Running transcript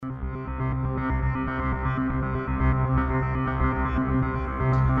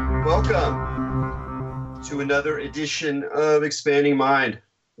Welcome to another edition of Expanding Mind.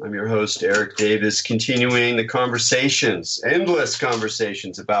 I'm your host, Eric Davis, continuing the conversations, endless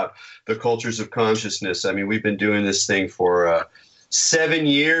conversations about the cultures of consciousness. I mean, we've been doing this thing for 7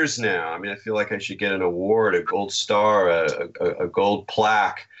 years now. I mean, I feel like I should get an award, a gold star, a gold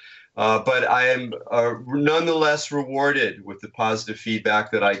plaque. But I am nonetheless rewarded with the positive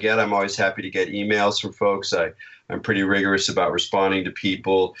feedback that I get. I'm always happy to get emails from folks. I'm pretty rigorous about responding to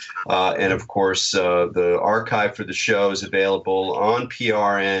people. And of course, the archive for the show is available on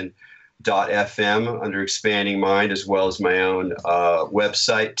prn.fm under Expanding Mind, as well as my own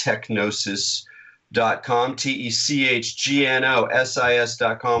website, techgnosis.com,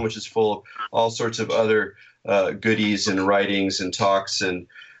 techgnosis.com, which is full of all sorts of other goodies and writings and talks and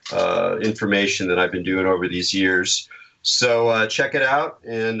information that I've been doing over these years. So check it out,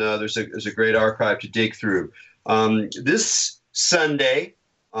 and there's a great archive to dig through. This Sunday,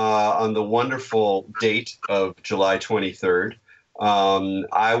 on the wonderful date of July 23rd,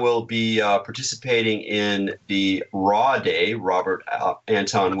 I will be participating in the RAW Day, Robert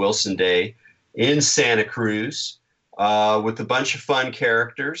Anton Wilson Day, in Santa Cruz with a bunch of fun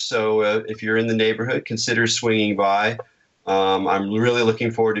characters. So if you're in the neighborhood, consider swinging by. I'm really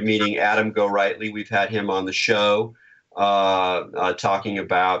looking forward to meeting Adam Gorightly. We've had him on the show talking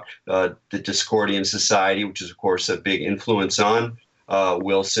about the Discordian Society, which is, of course, a big influence on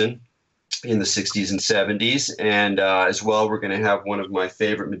Wilson in the 60s and 70s. And as well, we're going to have one of my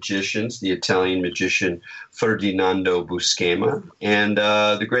favorite magicians, the Italian magician Ferdinando Buscema, and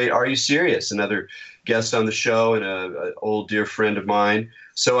the great Are You Serious?, another guest on the show and an old dear friend of mine.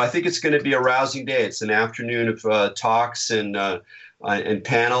 So I think it's going to be a rousing day. It's an afternoon of talks and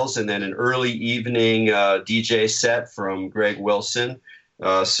panels, and then an early evening DJ set from Greg Wilson.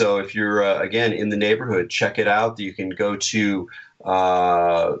 So if you're, again, in the neighborhood, check it out. You can go to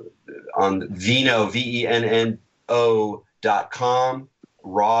on Veno, VENNO.com,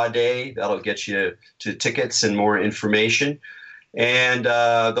 Raw Day. That'll get you to tickets and more information. And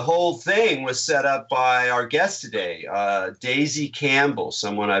the whole thing was set up by our guest today, Daisy Campbell,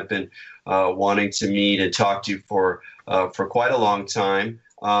 someone I've been wanting to meet and talk to for quite a long time.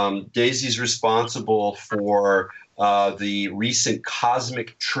 Daisy's responsible for the recent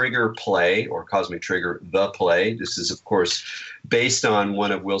Cosmic Trigger play, or Cosmic Trigger, the play. This is, of course, based on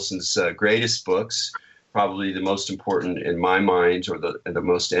one of Wilson's greatest books, probably the most important in my mind, or the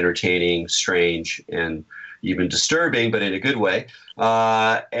most entertaining, strange, and even disturbing, but in a good way.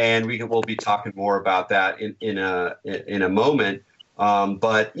 And we'll be talking more about that in a moment.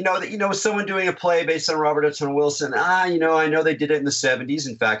 But someone doing a play based on Robert Anton Wilson, I know they did it in the 70s.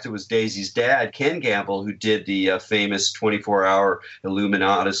 In fact, it was Daisy's dad, Ken Gamble, who did the famous 24-hour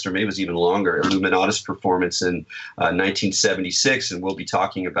Illuminatus, or maybe it was even longer, Illuminatus performance in 1976. And we'll be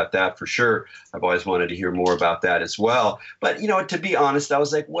talking about that for sure. I've always wanted to hear more about that as well. But, to be honest, I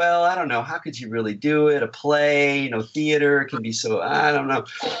was like, well, I don't know. How could you really do it? A play, theater can be so, I don't know.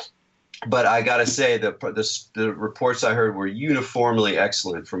 But I got to say, the reports I heard were uniformly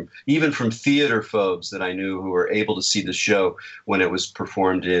excellent, even from theater phobes that I knew who were able to see the show when it was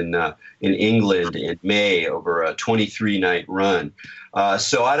performed in England in May over a 23-night run.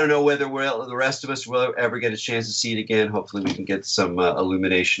 So I don't know whether the rest of us will ever get a chance to see it again. Hopefully we can get some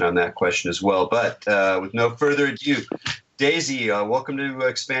illumination on that question as well. But with no further ado, Daisy, welcome to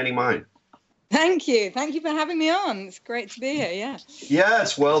Expanding Mind. Thank you. Thank you for having me on. It's great to be here. Yeah. Yeah,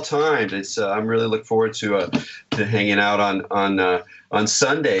 it's well timed. I'm really looking forward to hanging out on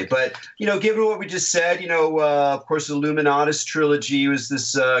Sunday. But given what we just said, of course, the Illuminatus trilogy was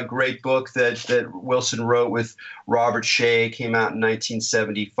this great book that Wilson wrote with Robert Shea. Came out in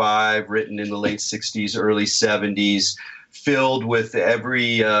 1975, written in the late 60s, early 70s. Filled with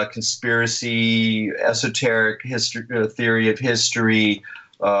every conspiracy, esoteric theory of history.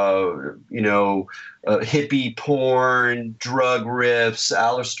 Hippie porn, drug riffs,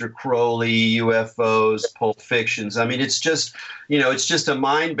 Aleister Crowley, UFOs, Pulp Fictions. I mean, it's just a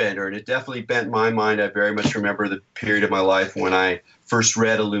mind bender, and it definitely bent my mind. I very much remember the period of my life when I first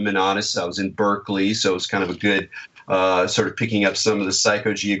read Illuminatus. I was in Berkeley, so it was kind of a good sort of picking up some of the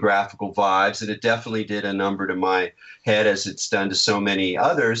psychogeographical vibes, and it definitely did a number to my head, as it's done to so many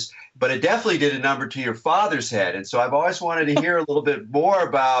others. But it definitely did a number to your father's head. And so I've always wanted to hear a little bit more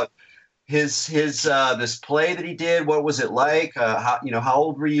about his this play that he did. What was it like? How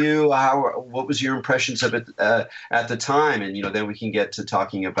old were you? What was your impressions of it at the time? And then we can get to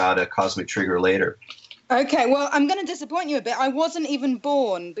talking about a Cosmic Trigger later. Okay, well, I'm going to disappoint you a bit. I wasn't even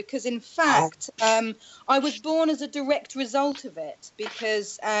born because, in fact, I was born as a direct result of it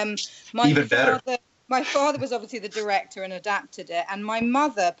because my my father was obviously the director and adapted it, and my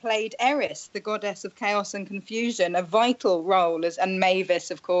mother played Eris, the goddess of chaos and confusion, a vital role and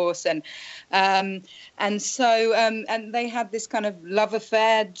Mavis, of course, and so they had this kind of love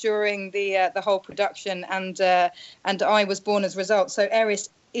affair during the whole production, and I was born as a result. So Eris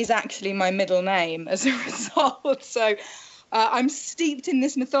is actually my middle name as a result. So. I'm steeped in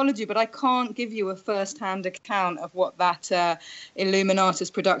this mythology, but I can't give you a first-hand account of what that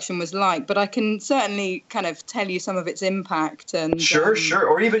Illuminatus production was like. But I can certainly kind of tell you some of its impact. And sure,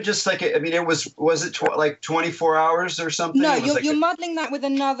 or even just like, I mean, was it like 24 hours or something? No, you're muddling that with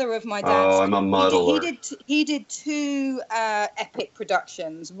another of my dad's. Oh, I'm a muddler. He did two epic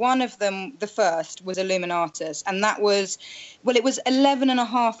productions. One of them, the first, was Illuminatus, and that was, well, it was 11 and a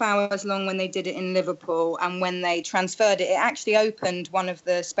half hours long when they did it in Liverpool, and when they transferred it, it actually opened one of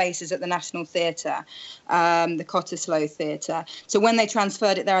the spaces at the National Theatre, the Cottesloe Theatre. So when they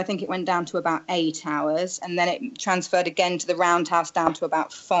transferred it there, I think it went down to about 8 hours, and then it transferred again to the Roundhouse down to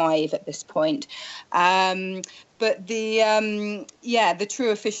about 5 at this point. But the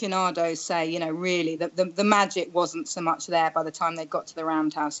true aficionados say, you know, really the magic wasn't so much there by the time they got to the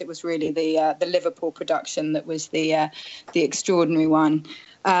Roundhouse. It was really the Liverpool production that was the extraordinary one.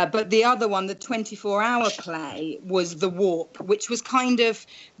 But the other one, the 24-hour play, was The Warp, which was kind of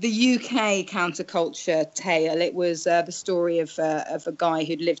the UK counterculture tale. It was the story of a guy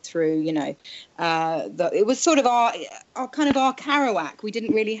who'd lived through, you know, it was sort of our Kerouac. We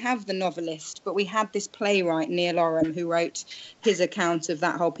didn't really have the novelist, but we had this playwright, Neil Oram, who wrote his account of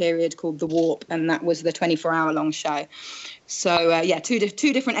that whole period called The Warp, and that was the 24-hour long show. So, two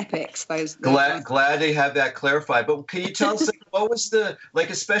different epics. Glad to have that clarified. But can you tell us, like, what was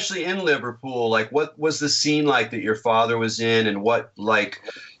especially in Liverpool, like, what was the scene like that your father was in, and what, like,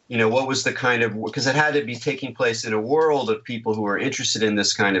 you know, what was the kind of, because it had to be taking place in a world of people who are interested in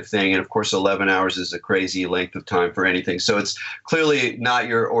this kind of thing. And of course, 11 hours is a crazy length of time for anything. So it's clearly not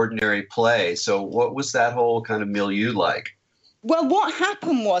your ordinary play. So what was that whole kind of milieu like? Well, what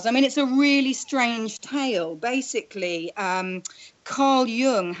happened was, I mean, it's a really strange tale. Basically, Carl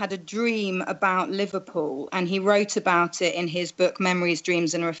Jung had a dream about Liverpool, and he wrote about it in his book Memories,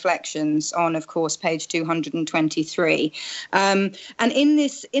 Dreams and Reflections on, of course, page 223. And in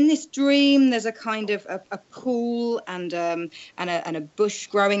this dream, there's a kind of a pool and a bush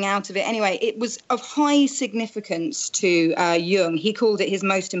growing out of it. Anyway, it was of high significance to Jung. He called it his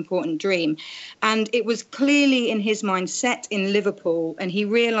most important dream. And it was clearly in his mind set in Liverpool, and he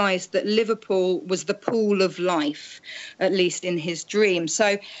realized that Liverpool was the pool of life, at least in his dream.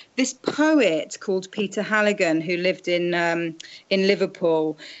 So this poet called Peter Halligan, who lived in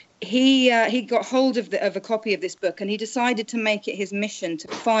Liverpool, he got hold of a copy of this book, and he decided to make it his mission to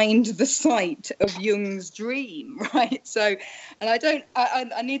find the site of Jung's dream, right? So, and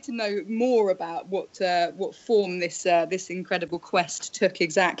I need to know more about what form this incredible quest took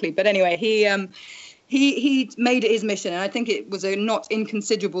exactly. But anyway, he made it his mission, and I think it was a not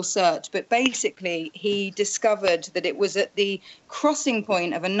inconsiderable search, but basically he discovered that it was at the crossing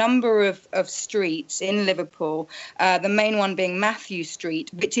point of a number of streets in Liverpool, the main one being Matthew Street,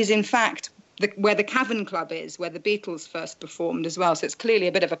 which is in fact where the Cavern Club is, where the Beatles first performed as well. So it's clearly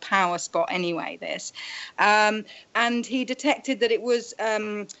a bit of a power spot anyway, this. And he detected that it was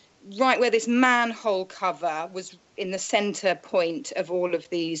right where this manhole cover was in the center point of all of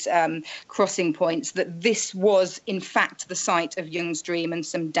these crossing points, that this was in fact the site of Jung's dream, and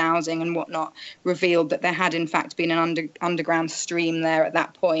some dowsing and whatnot revealed that there had in fact been an underground stream there at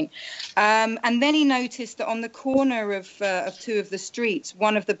that point. And then he noticed that on the corner of two of the streets,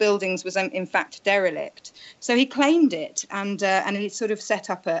 one of the buildings was in fact derelict. So he claimed it, and he sort of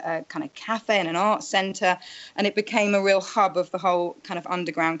set up a kind of cafe and an art center, and it became a real hub of the whole kind of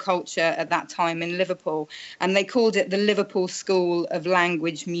underground culture at that time in Liverpool. And they called it the Liverpool School of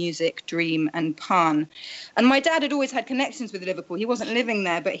Language, Music, Dream and Pun. And my dad had always had connections with Liverpool. He wasn't living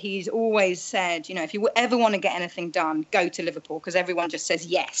there, but he's always said, you know, if you ever want to get anything done, go to Liverpool, because everyone just says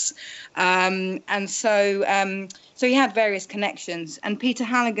yes. So he had various connections. And Peter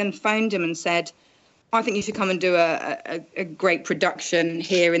Halligan phoned him and said, I think you should come and do a great production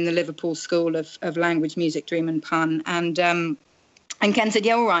here in the Liverpool School of Language, Music, Dream and Pun. And Ken said,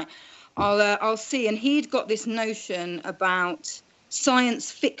 yeah, all right. I'll see. And he'd got this notion about science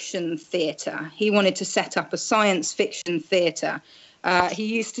fiction theatre. He wanted to set up a science fiction theatre. He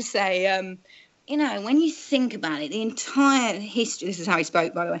used to say, you know, when you think about it, the entire history, this is how he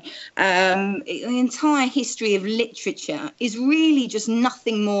spoke, by the way, the entire history of literature is really just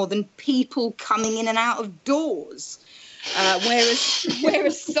nothing more than people coming in and out of doors.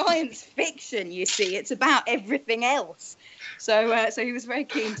 Whereas science fiction, you see, it's about everything else. So he was very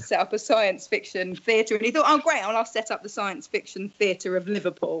keen to set up a science fiction theatre, and he thought, oh, great, I'll set up the Science Fiction Theatre of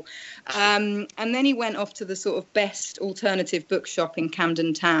Liverpool. And then he went off to the sort of best alternative bookshop in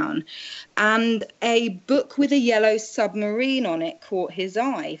Camden Town, and a book with a yellow submarine on it caught his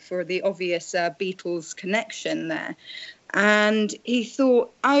eye for the obvious Beatles connection there. And he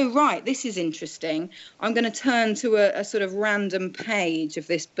thought, oh, right, this is interesting. I'm going to turn to a sort of random page of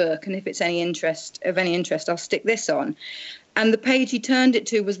this book, and if it's of any interest, I'll stick this on. And the page he turned it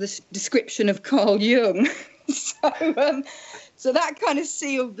to was the description of Carl Jung. So that kind of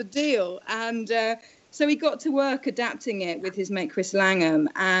sealed the deal. And so he got to work adapting it with his mate Chris Langham.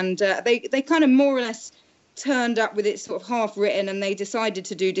 And they kind of more or less turned up with it sort of half written, and they decided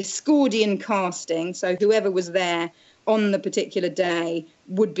to do Discordian casting. So whoever was there on the particular day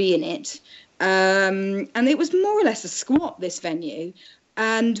would be in it. And it was more or less a squat, this venue.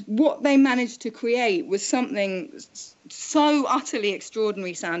 And what they managed to create was something so utterly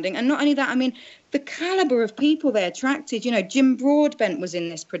extraordinary sounding. And not only that, I mean, the caliber of people they attracted, you know, Jim Broadbent was in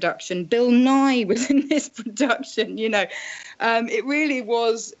this production, Bill Nye was in this production, you know. It really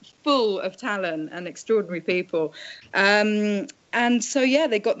was full of talent and extraordinary people. And so, yeah,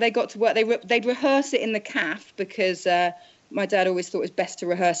 they got to work. They'd rehearse it in the CAF because my dad always thought it was best to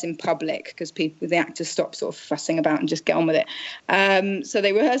rehearse in public because the actors stop sort of fussing about and just get on with it. So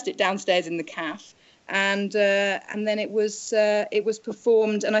they rehearsed it downstairs in the CAF, and then it was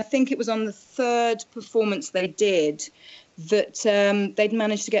performed. And I think it was on the third performance they did that they'd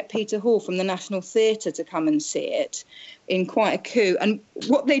managed to get Peter Hall from the National Theatre to come and see it in quite a coup. And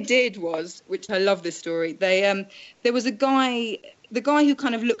what they did was, which I love this story, there was the guy who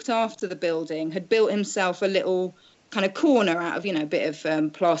kind of looked after the building had built himself a little kind of corner out of, you know, a bit of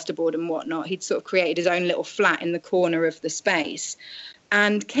plasterboard and whatnot. He'd sort of created his own little flat in the corner of the space.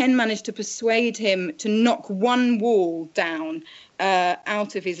 And Ken managed to persuade him to knock one wall down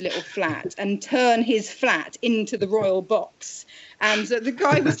out of his little flat and turn his flat into the Royal Box. And the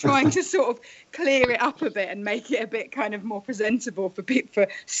guy was trying to sort of clear it up a bit and make it a bit kind of more presentable for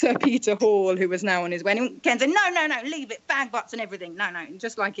Sir Peter Hall, who was now on his way. And Ken said, no, leave it, bag butts and everything. No,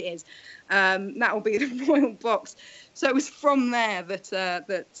 just like it is. That will be the Royal Box. So it was from there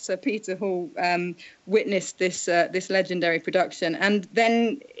that Sir Peter Hall witnessed this legendary production. And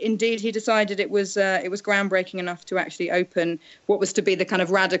then, indeed, he decided it was groundbreaking enough to actually open what was to be the kind of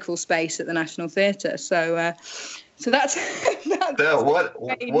radical space at the National Theatre. So that's what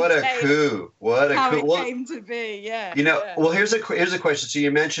a coup! What a how coup! It came to be, yeah. You know, well, here's a question. So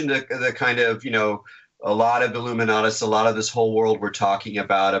you mentioned the kind of, you know, a lot of Illuminatus, a lot of this whole world we're talking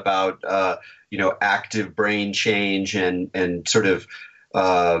about you know, active brain change and sort of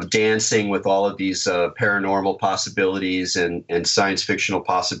dancing with all of these paranormal possibilities and science fictional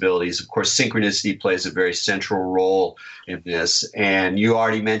possibilities. Of course, synchronicity plays a very central role in this. And you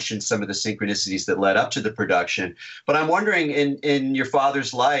already mentioned some of the synchronicities that led up to the production. But I'm wondering, in your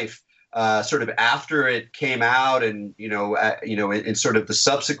father's life, sort of after it came out and, in sort of the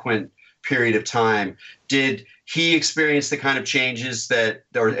subsequent period of time, did he experience the kind of changes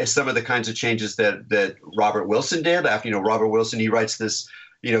or some of the kinds of changes that Robert Wilson did? After, Robert Wilson, he writes this,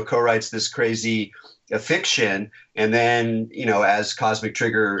 co-writes this crazy fiction. And then, as Cosmic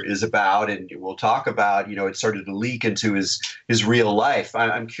Trigger is about, and we'll talk about, it started to leak into his real life.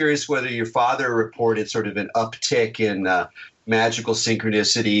 I'm curious whether your father reported sort of an uptick in magical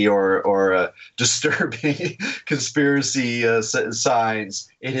synchronicity or disturbing conspiracy signs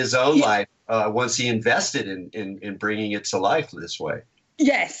in his own life once he invested in bringing it to life this way.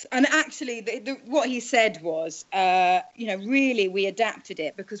 Yes, and actually what he said was, really we adapted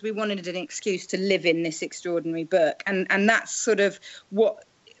it because we wanted an excuse to live in this extraordinary book. And that's sort of what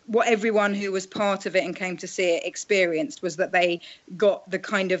everyone who was part of it and came to see it experienced, was that they got the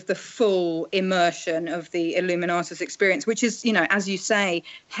kind of the full immersion of the Illuminatus experience, which is, as you say,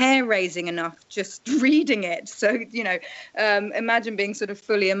 hair-raising enough just reading it. So, imagine being sort of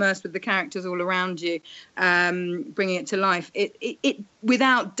fully immersed with the characters all around you, bringing it to life. It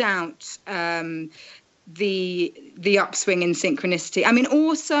without doubt, the upswing in synchronicity. I mean,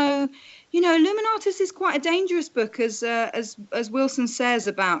 also, Illuminatus is quite a dangerous book, as Wilson says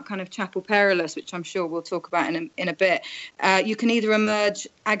about kind of Chapel Perilous, which I'm sure we'll talk about in a bit. You can either emerge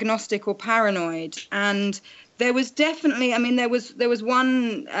agnostic or paranoid, and there was definitely, there was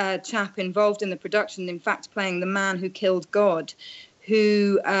one chap involved in the production, in fact, playing the man who killed God,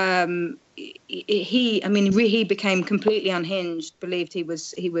 who he became completely unhinged, believed he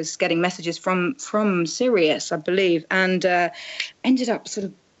was getting messages from Sirius, I believe, and ended up sort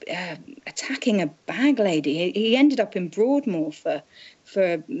of attacking a bag lady. He ended up in Broadmoor for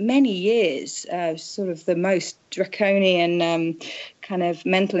for many years, sort of the most draconian kind of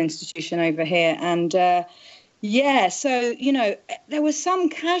mental institution over here. And yeah, so, you know, there were some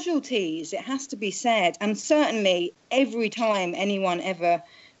casualties, it has to be said. And certainly every time anyone ever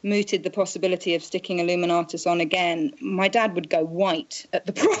mooted the possibility of sticking Illuminatus on again, my dad would go white at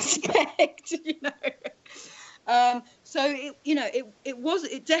the prospect, you know. So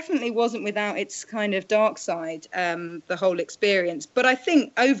it definitely wasn't without its kind of dark side, the whole experience. But I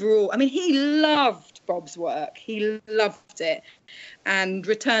think overall, I mean, he loved Bob's work. He loved it and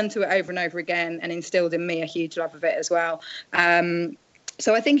returned to it over and over again and instilled in me a huge love of it as well.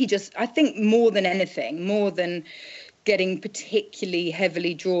 So I think more than anything, more than getting particularly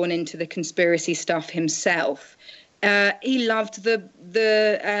heavily drawn into the conspiracy stuff himself, he loved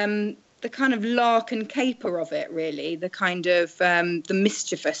the kind of lark and caper of it, really, the kind of the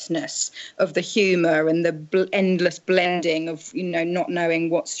mischievousness of the humour and the endless blending of, you know, not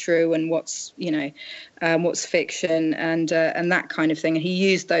knowing what's true and what's, you know, what's fiction and that kind of thing. And he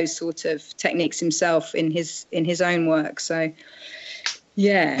used those sort of techniques himself in his own work. So,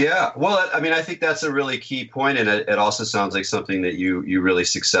 yeah. Yeah. Well, I mean, I think that's a really key point, and it also sounds like something that you really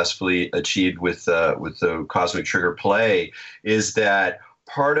successfully achieved with the Cosmic Trigger play is that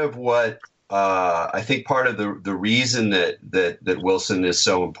part of what I think part of the reason that Wilson is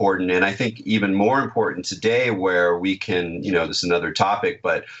so important, and I think even more important today, where we can, you know, this is another topic,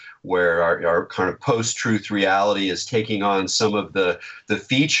 but where our kind of post-truth reality is taking on some of the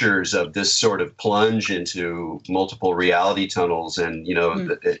features of this sort of plunge into multiple reality tunnels, and you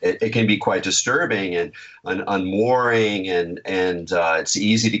know, it can be quite disturbing and unmooring, and it's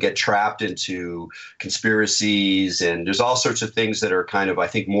easy to get trapped into conspiracies, and there's all sorts of things that are kind of, I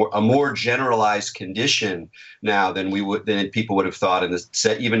think, a more generalized condition now than people would have thought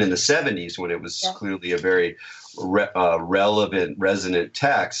even in the 70s, when it was clearly a very relevant, resonant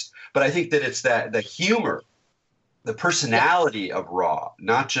text. But I think that it's the humor, the personality of Ra,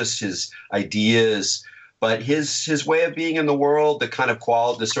 not just his ideas, but his way of being in the world, the kind of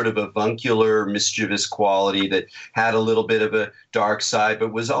quality, the sort of avuncular, mischievous quality that had a little bit of a dark side,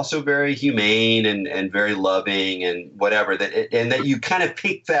 but was also very humane and very loving and whatever. And that you kind of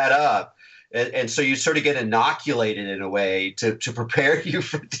pick that up. And so you sort of get inoculated in a way to prepare you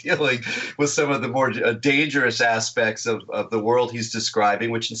for dealing with some of the more dangerous aspects of the world he's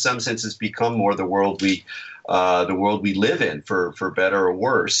describing, which in some sense has become more the world we live in, for better or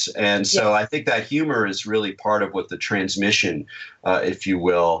worse. And so I think that humor is really part of what the transmission, if you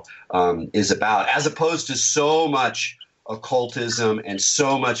will, is about, as opposed to so much occultism and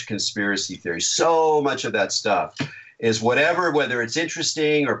so much conspiracy theory. So much of that stuff is whether it's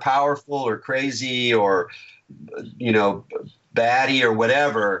interesting or powerful or crazy or, you know, batty or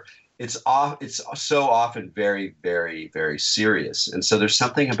whatever, it's so often very, very, very serious. And so there's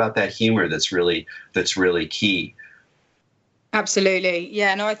something about that humor that's really key. Absolutely.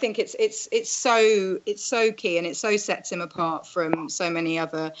 Yeah, no, I think it's so key, and it so sets him apart from so many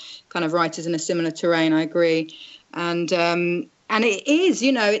other kind of writers in a similar terrain. I agree. And it is,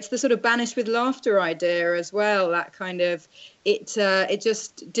 you know, it's the sort of banished with laughter idea as well. That kind of, it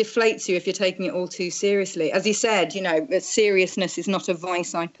just deflates you if you're taking it all too seriously. As he said, you know, seriousness is not a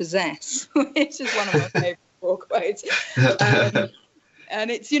vice I possess, which is one of my favorite quotes. And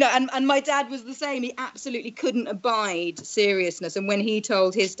it's, you know, and my dad was the same. He absolutely couldn't abide seriousness. And when he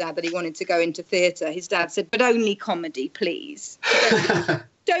told his dad that he wanted to go into theatre, his dad said, "But only comedy, please.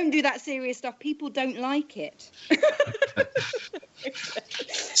 Don't do that serious stuff. People don't like it."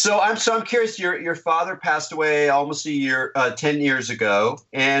 So I'm curious. Your father passed away almost 10 years ago,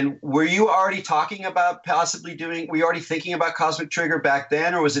 and were you already talking about were you already thinking about Cosmic Trigger back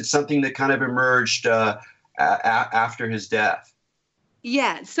then, or was it something that kind of emerged after his death?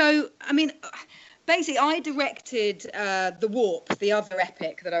 Yeah. So I mean, basically, I directed The Warp, the other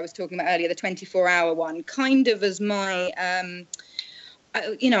epic that I was talking about earlier, the 24-hour one, kind of as my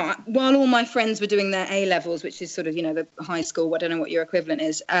you know, while all my friends were doing their A-levels, which is sort of, you know, the high school, I don't know what your equivalent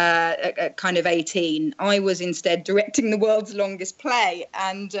is, at kind of 18, I was instead directing the world's longest play.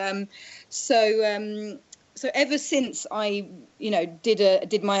 And so ever since I, you know,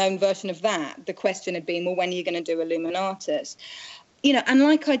 did my own version of that, the question had been, well, when are you going to do Illuminatus? You know, and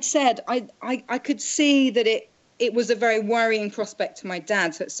like I'd said, I could see that it was a very worrying prospect to my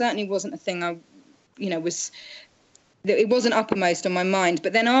dad. So it certainly wasn't a thing I, you know, it wasn't uppermost on my mind.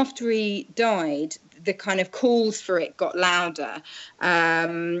 But then after he died, the kind of calls for it got louder.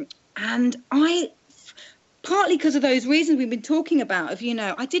 And I, partly because of those reasons we've been talking about, you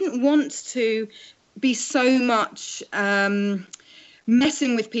know, I didn't want to be so much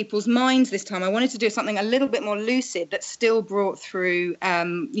messing with people's minds this time. I wanted to do something a little bit more lucid that still brought through,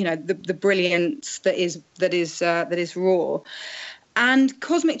 the brilliance that is Raw. And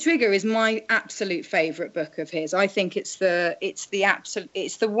Cosmic Trigger is my absolute favorite book of his. I think it's the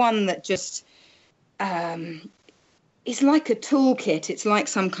one that just is like a toolkit. It's like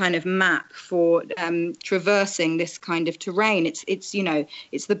some kind of map for traversing this kind of terrain. It's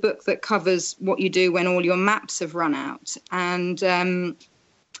the book that covers what you do when all your maps have run out. And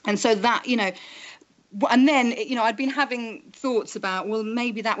so that, and then, I'd been having thoughts about, well,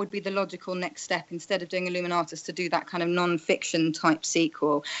 maybe that would be the logical next step instead of doing Illuminatus, to do that kind of non-fiction type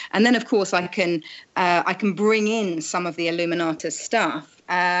sequel. And then, of course, I can bring in some of the Illuminatus stuff.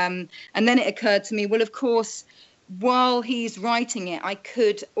 And then it occurred to me, well, of course, while he's writing it, I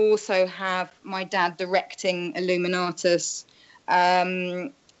could also have my dad directing Illuminatus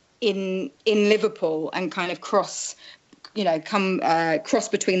in Liverpool and kind of cross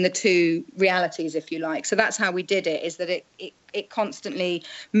between the two realities, if you like. So that's how we did it, is that it constantly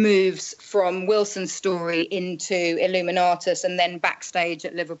moves from Wilson's story into Illuminatus and then backstage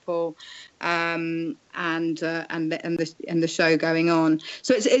at Liverpool, and the show going on.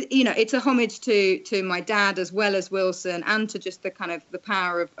 So it's a homage to my dad as well as Wilson, and to just the kind of the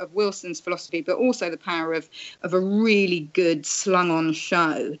power of Wilson's philosophy, but also the power of a really good slung on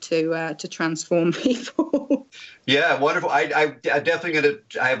show to transform people. Yeah, wonderful. I definitely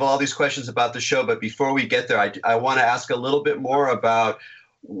I have all these questions about the show, but before we get there, I want to ask a little bit more about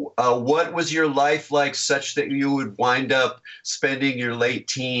what was your life like such that you would wind up spending your late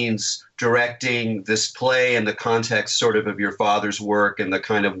teens directing this play in the context sort of your father's work and the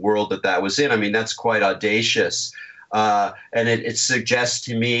kind of world that was in. I mean, that's quite audacious. And it suggests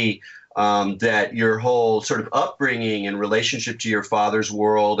to me that your whole sort of upbringing and relationship to your father's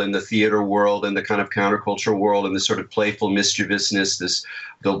world and the theater world and the kind of countercultural world and the sort of playful mischievousness,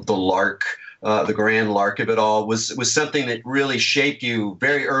 the lark, the grand lark of it all was something that really shaped you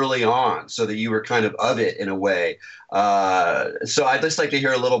very early on, so that you were kind of it in a way. So I'd just like to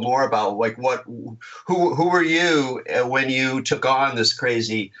hear a little more about who were you when you took on this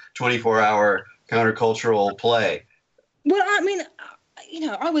crazy 24-hour countercultural play? Well, I mean,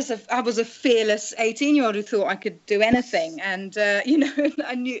 I was a fearless 18-year-old who thought I could do anything, and I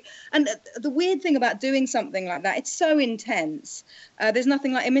knew. And the weird thing about doing something like that, it's so intense. There's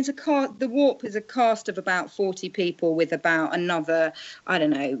nothing like. I mean, the Warp is a cast of about 40 people with about another,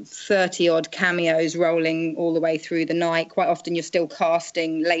 30 odd cameos rolling all the way through the night. Quite often, you're still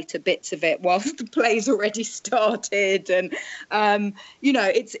casting later bits of it whilst the play's already started, and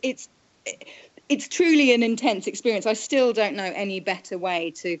it's truly an intense experience. I still don't know any better way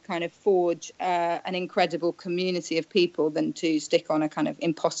to kind of forge an incredible community of people than to stick on a kind of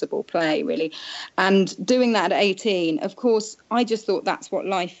impossible play, really. And doing that at 18, of course, I just thought that's what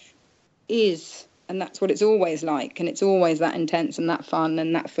life is. And that's what it's always like. And it's always that intense and that fun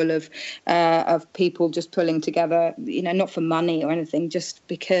and that full of people just pulling together, not for money or anything, just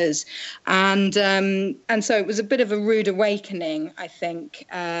because. And so it was a bit of a rude awakening, I think,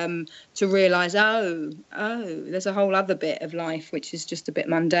 to realise, there's a whole other bit of life which is just a bit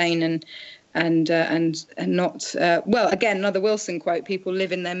mundane and not again, another Wilson quote: people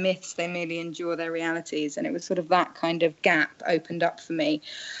live in their myths, they merely endure their realities. And it was sort of that kind of gap opened up for me.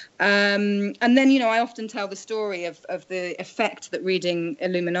 And then, I often tell the story of the effect that reading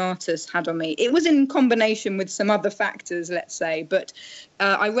Illuminatus had on me. It was in combination with some other factors, let's say, but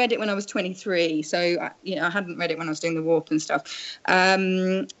I read it when I was 23, so I hadn't read it when I was doing the Warp and stuff.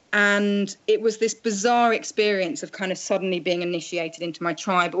 And it was this bizarre experience of kind of suddenly being initiated into my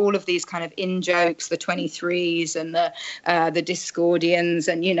tribe. All of these kind of in-jokes, the 23s and the Discordians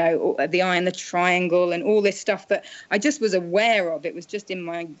and, the eye and the triangle and all this stuff that I just was aware of. It was just in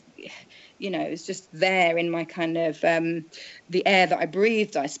my, it was just there in my kind of the air that I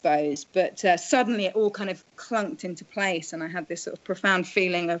breathed, I suppose. But suddenly it all kind of clunked into place. And I had this sort of profound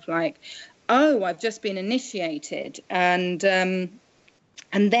feeling of like, I've just been initiated.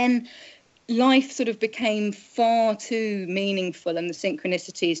 And then life sort of became far too meaningful, and the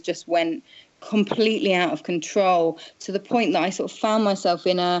synchronicities just went completely out of control, to the point that I sort of found myself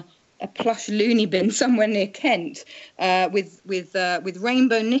in a plush loony bin somewhere near Kent, with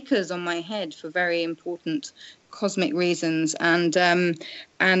rainbow knickers on my head for very important cosmic reasons. And I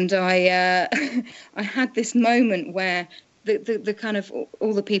I had this moment where the kind of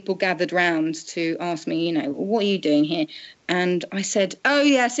all the people gathered round to ask me, what are you doing here? And I said,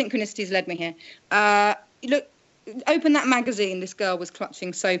 synchronicities led me here. Look, open that magazine. This girl was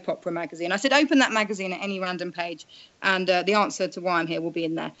clutching Soap Opera magazine. I said, open that magazine at any random page, and the answer to why I'm here will be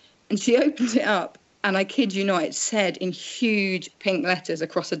in there. And she opened it up, And I kid you not, it said in huge pink letters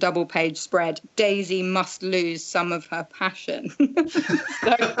across a double-page spread, "Daisy must lose some of her passion." So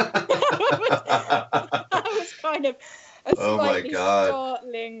that was kind of a slightly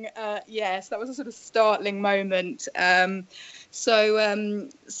startling. Yes, that was a sort of startling moment. So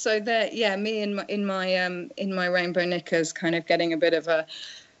there, yeah, me in my rainbow knickers, kind of getting a bit of a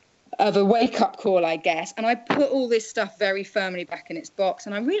wake-up call, I guess. And I put all this stuff very firmly back in its box,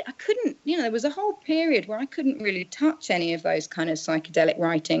 and I couldn't, there was a whole period where I couldn't really touch any of those kind of psychedelic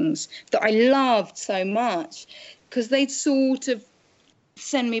writings that I loved so much, because they'd sort of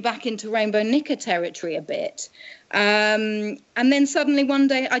send me back into rainbow knicker territory a bit. And then suddenly one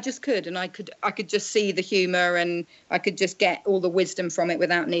day I just could, and I could just see the humor, and I could just get all the wisdom from it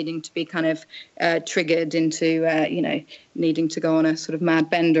without needing to be kind of triggered into, needing to go on a sort of mad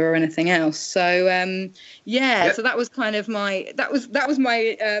bender or anything else. So, so that was kind of that was my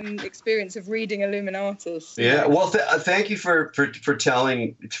experience of reading Illuminatus. Yeah. Well, thank you for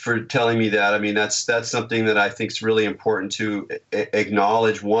telling me that. I mean, that's something that I think is really important to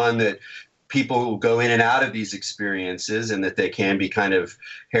acknowledge. One, that people go in and out of these experiences, and that they can be kind of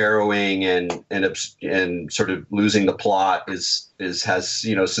harrowing and sort of losing the plot has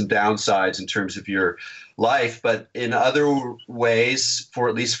some downsides in terms of your life. But in other ways,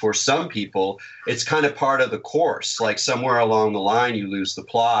 at least for some people, it's kind of part of the course. Like somewhere along the line, you lose the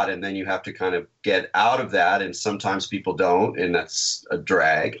plot, and then you have to kind of get out of that. And sometimes people don't, and that's a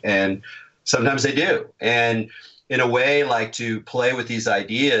drag. And sometimes they do. And in a way, like, to play with these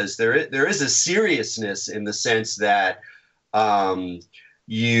ideas, there is a seriousness in the sense that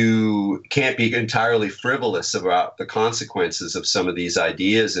you can't be entirely frivolous about the consequences of some of these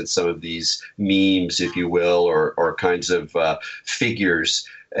ideas and some of these memes, if you will, or kinds of figures.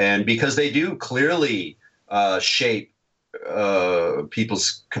 And because they do clearly shape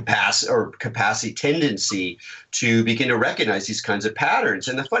people's capacity, tendency to begin to recognize these kinds of patterns.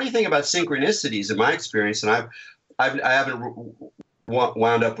 And the funny thing about synchronicities, in my experience, and I haven't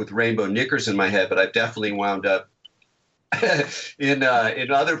wound up with rainbow knickers in my head, but I've definitely wound up in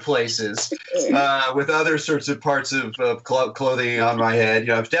other places with other sorts of parts of clothing on my head.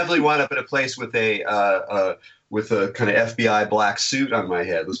 I've definitely wound up in a place with a kind of FBI black suit on my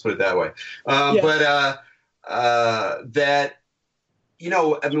head. Let's put it that way. But that,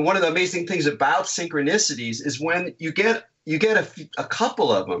 I mean, one of the amazing things about synchronicities is when you get a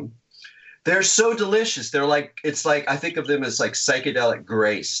couple of them. They're so delicious. It's like I think of them as like psychedelic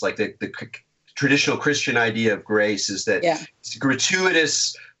grace. Like the traditional Christian idea of grace is that it's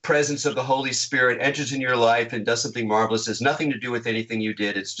gratuitous presence of the Holy Spirit enters in your life and does something marvelous. It has nothing to do with anything you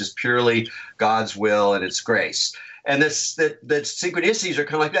did. It's just purely God's will, and it's grace. And that synchronicities are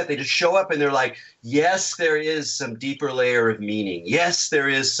kind of like that. They just show up and they're like, yes, there is some deeper layer of meaning. Yes, there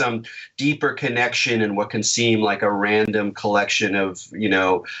is some deeper connection in what can seem like a random collection of,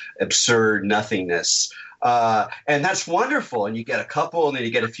 absurd nothingness. And that's wonderful. And you get a couple, and then you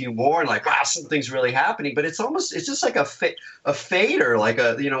get a few more, and like, wow, something's really happening. But it's just like a fader, like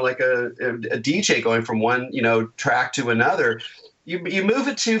a DJ going from one, track to another. You move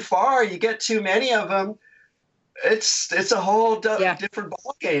it too far, you get too many of them. It's a whole different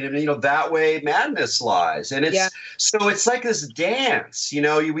ballgame. And, that way madness lies. And so it's like this dance,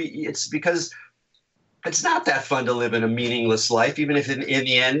 it's because it's not that fun to live in a meaningless life, even if in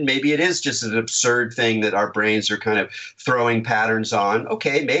the end, maybe it is just an absurd thing that our brains are kind of throwing patterns on.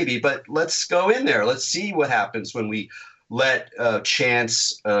 Okay, maybe, but let's go in there. Let's see what happens when we let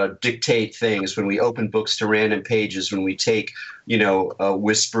chance dictate things, when we open books to random pages, when we take,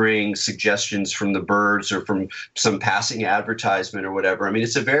 whispering suggestions from the birds or from some passing advertisement or whatever. I mean,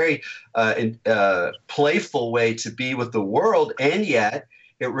 it's a very playful way to be with the world, and yet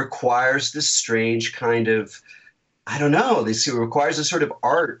it requires this strange kind of, it requires a sort of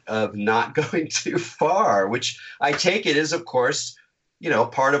art of not going too far, which I take it is, of course,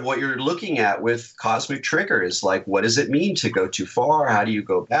 part of what you're looking at with Cosmic Trigger is like, what does it mean to go too far? How do you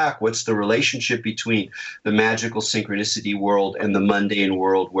go back? What's the relationship between the magical synchronicity world and the mundane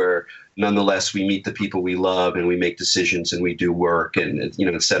world where nonetheless we meet the people we love and we make decisions and we do work and,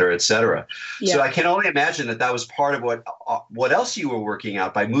 et cetera, et cetera. Yeah. So I can only imagine that was part of what else you were working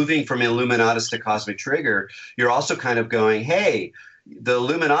out by moving from Illuminatus to Cosmic Trigger. You're also kind of going, hey, the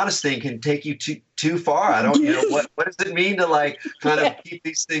Illuminatus thing can take you too far. What does it mean to kind of keep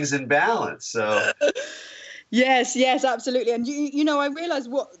these things in balance? So Yes, yes, absolutely. And you know, I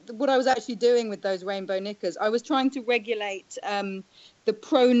realized what I was actually doing with those rainbow knickers. I was trying to regulate the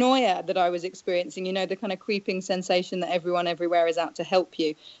pronoia that I was experiencing. You know, the kind of creeping sensation that everyone everywhere is out to help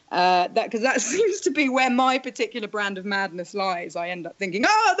you. Because that seems to be where my particular brand of madness lies. I end up thinking,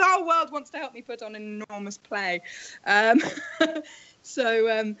 oh, the whole world wants to help me put on an enormous play.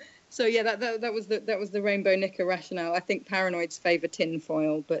 So yeah, that was the rainbow knicker rationale. I think paranoids favour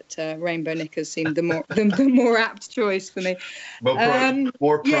tinfoil, but rainbow knickers seemed the more apt choice for me. More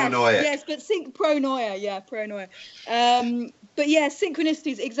pronoia. Yes, but pronoia. But yeah,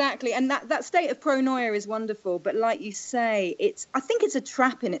 synchronicities, exactly, and that state of pronoia is wonderful. But like you say, I think it's a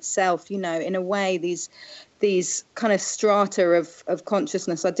trap in itself. You know, in a way, these kind of strata of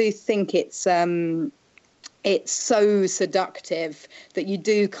consciousness. I do think it's so seductive that you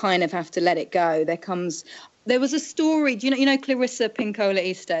do kind of have to let it go. There was a story, do you know Clarissa Pinkola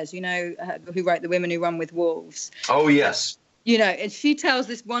Estes, you know, who wrote The Women Who Run with Wolves? Oh, yes. You know, and she tells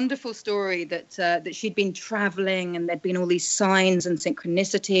this wonderful story that she'd been traveling and there'd been all these signs and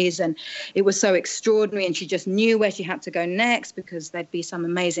synchronicities and it was so extraordinary and she just knew where she had to go next because there'd be some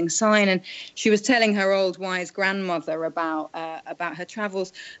amazing sign. And she was telling her old wise grandmother about her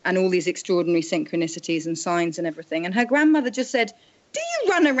travels and all these extraordinary synchronicities and signs and everything. And her grandmother just said, do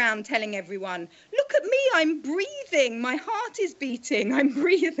you run around telling everyone, look at me, I'm breathing, my heart is beating, I'm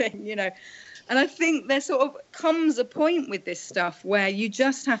breathing, you know? And I think there sort of comes a point with this stuff where you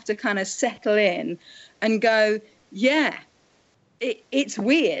just have to kind of settle in and go, yeah, it's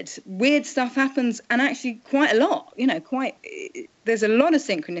weird. Weird stuff happens, and actually quite a lot, you know, there's a lot of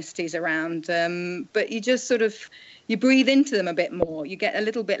synchronicities around, but you just sort of, you breathe into them a bit more. You get a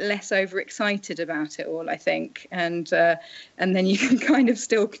little bit less overexcited about it all, I think. And then you can kind of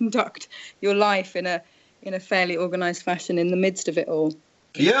still conduct your life in a fairly organized fashion in the midst of it all.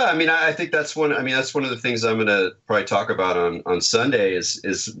 Yeah, I mean, I think that's one of the things I'm going to probably talk about on Sunday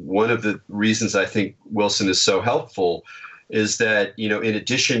is one of the reasons I think Wilson is so helpful is that, you know, in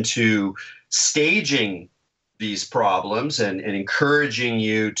addition to staging these problems and encouraging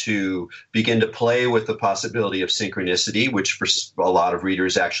you to begin to play with the possibility of synchronicity, which for a lot of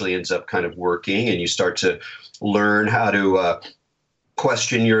readers actually ends up kind of working, and you start to learn how to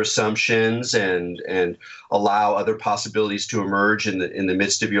question your assumptions and allow other possibilities to emerge in the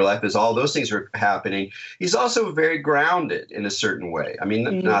midst of your life. As all those things are happening, he's also very grounded in a certain way. I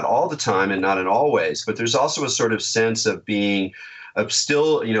mean, not all the time and not in all ways, but there's also a sort of sense of being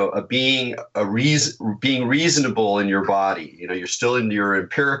reasonable in your body. You know, you're still in your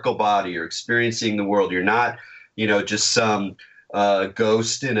empirical body. You're experiencing the world. You're not, you know, just some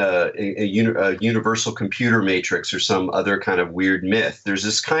ghost in a universal computer matrix or some other kind of weird myth. There's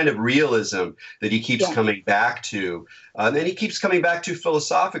this kind of realism that he keeps coming back to. And then he keeps coming back to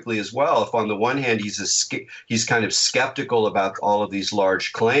philosophically as well. If on the one hand, he's kind of skeptical about all of these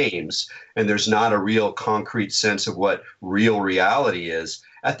large claims, and there's not a real concrete sense of what real reality is.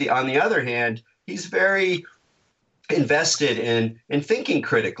 On the other hand, he's very invested in thinking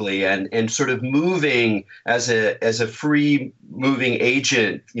critically and sort of moving as a free moving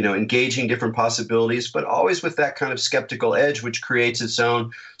agent, you know, engaging different possibilities, but always with that kind of skeptical edge, which creates its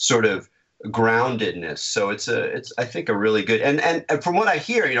own sort of groundedness. So it's I think a really good and from what I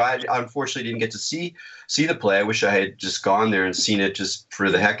hear, you know, I unfortunately didn't get to see the play. I wish I had just gone there and seen it just for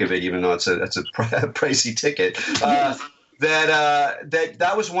the heck of it, even though that's a pricey ticket.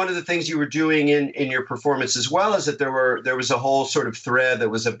 That was one of the things you were doing in your performance, as well as that there was a whole sort of thread that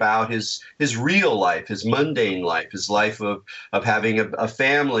was about his real life, his mundane life, his life of having a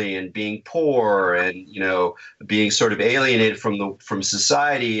family and being poor and, you know, being sort of alienated from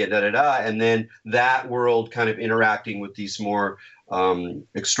society and and then that world kind of interacting with these more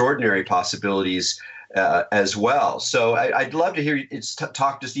extraordinary possibilities as well. So I'd love to hear you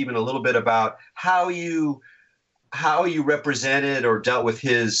talk just even a little bit about how you represented or dealt with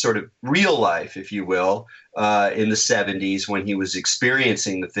his sort of real life, if you will, in the 70s when he was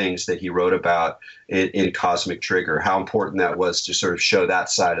experiencing the things that he wrote about in Cosmic Trigger, how important that was to sort of show that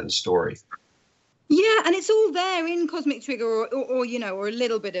side of the story. Yeah, and it's all there in Cosmic Trigger, or you know, or a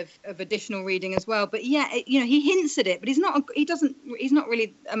little bit of additional reading as well. But yeah, you know, he hints at it, but he's not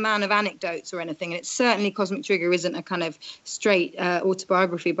really a man of anecdotes or anything. And it's certainly Cosmic Trigger isn't a kind of straight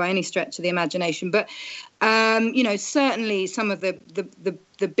autobiography by any stretch of the imagination. But Certainly some of the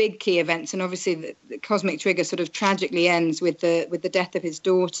big key events, and obviously the Cosmic Trigger sort of tragically ends with the death of his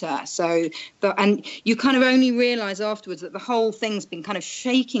daughter. So, and you kind of only realise afterwards that the whole thing's been kind of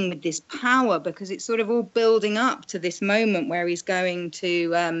shaking with this power, because it's sort of all building up to this moment where he's going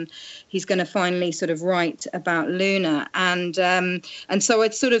to finally sort of write about Luna, and so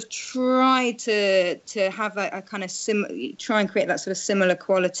I'd sort of try to have a kind of try and create that sort of similar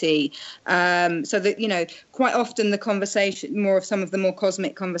quality, so that quite often the conversation, more of some of the more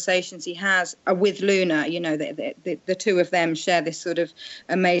cosmic conversations he has are with Luna. The two of them share this sort of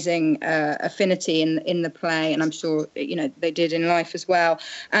amazing affinity in the play, and I'm sure they did in life as well.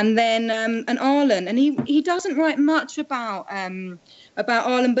 And then and Arlen, and he doesn't write much about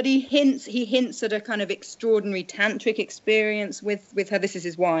Arlen, but he hints at a kind of extraordinary tantric experience with her. This is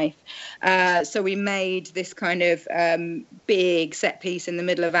his wife. So we made this kind of big set piece in the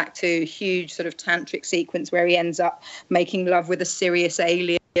middle of Act 2, huge sort of tantric sequence where he ends up making love with a Sirius alien.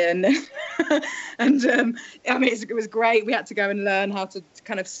 And it was great. We had to go and learn how to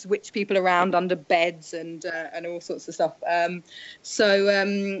kind of switch people around under beds and all sorts of stuff.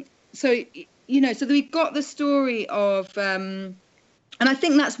 So we got the story of. And I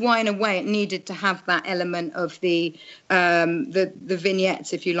think that's why, in a way, it needed to have that element of the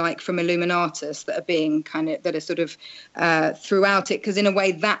vignettes, if you like, from Illuminatus that are sort of throughout it, because in a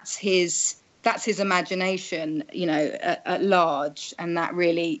way that's his imagination, at large, and that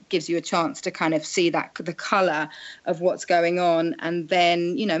really gives you a chance to kind of see the colour of what's going on. And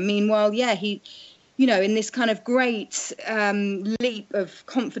then, meanwhile, he. In this kind of great leap of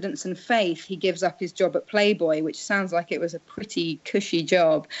confidence and faith, he gives up his job at Playboy, which sounds like it was a pretty cushy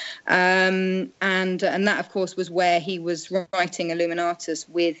job. And that, of course, was where he was writing Illuminatus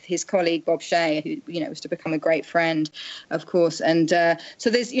with his colleague, Bob Shea, who, was to become a great friend, of course. And so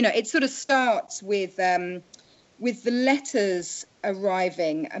there's, it sort of starts with the letters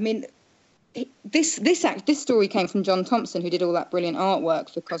arriving. I mean, this story came from John Thompson, who did all that brilliant artwork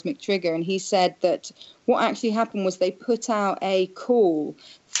for Cosmic Trigger, and he said that what actually happened was they put out a call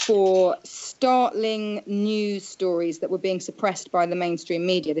for startling news stories that were being suppressed by the mainstream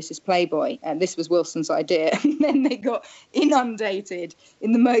media. This is Playboy, and this was Wilson's idea. And then they got inundated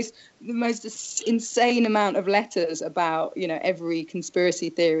in the most insane amount of letters about, every conspiracy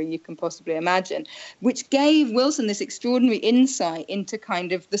theory you can possibly imagine, which gave Wilson this extraordinary insight into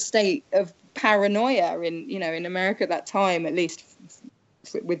kind of the state of paranoia in America at that time, at least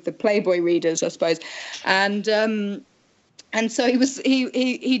with the Playboy readers, I suppose. And so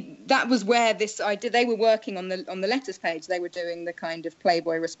that was where this idea, they were working on the letters page. They were doing the kind of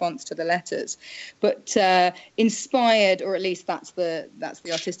Playboy response to the letters, but inspired, or at least that's the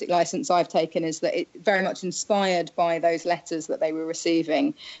artistic license I've taken, is that it very much inspired by those letters that they were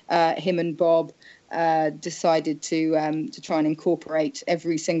receiving. Him and Bob decided to try and incorporate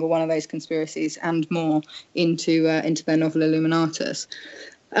every single one of those conspiracies and more into their novel Illuminatus.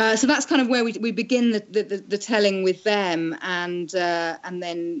 So that's kind of where we begin the telling with them, and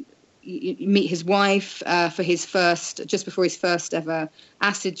then you meet his wife just before his first ever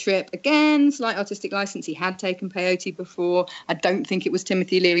acid trip. Again, slight artistic license. He had taken peyote before. I don't think it was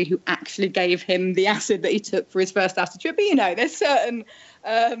Timothy Leary who actually gave him the acid that he took for his first acid trip. But there's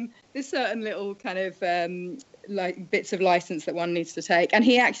certain little kind of like bits of license that one needs to take. And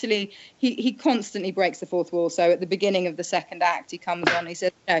he actually he constantly breaks the fourth wall. So at the beginning of the second act, he comes on, he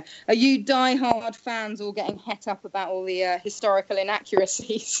says, are you diehard fans all getting het up about all the historical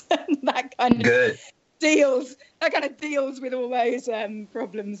inaccuracies? That kind of deals with all those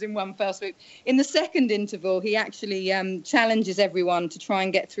problems in one fell swoop. In the second interval, he actually challenges everyone to try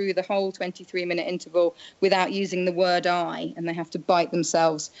and get through the whole 23-minute interval without using the word I, and they have to bite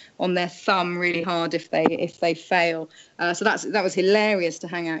themselves on their thumb really hard if they fail. So that was hilarious to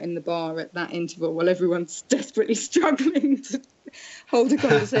hang out in the bar at that interval while everyone's desperately struggling to hold a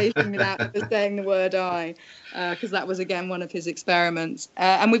conversation without saying the word I, because that was, again, one of his experiments.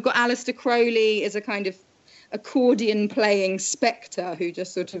 And we've got Aleister Crowley as a kind of accordion playing spectre who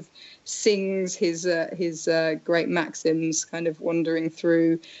just sort of sings his great maxims, kind of wandering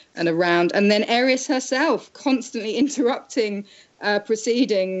through and around. And then Eris herself constantly interrupting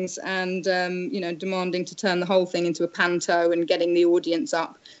proceedings and demanding to turn the whole thing into a panto and getting the audience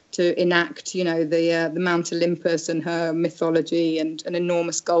up to enact the Mount Olympus and her mythology, and an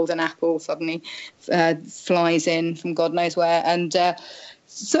enormous golden apple suddenly flies in from God knows where. And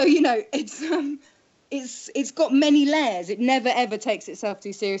so it's got many layers. It never ever takes itself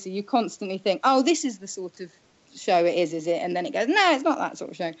too seriously. You constantly think, oh, this is the sort of show it is it? And then it goes, no, it's not that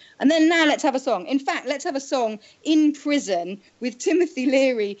sort of show. And then now let's have a song. In fact, let's have a song in prison with Timothy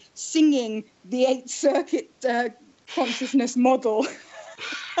Leary singing the Eighth Circuit consciousness model.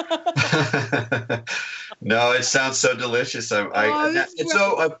 No, it sounds so delicious. Of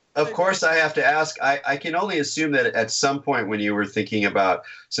course, I have to ask. I can only assume that at some point when you were thinking about,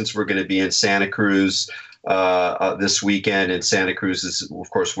 since we're going to be in Santa Cruz this weekend, and Santa Cruz is,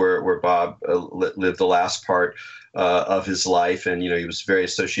 of course, where Bob lived the last part of his life, and he was very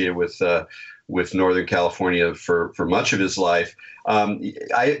associated with Northern California for much of his life.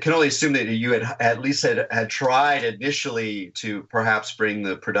 I can only assume that you had at least had tried initially to perhaps bring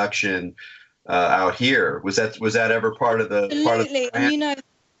the production out here. Was that ever part of the Absolutely. Plan? And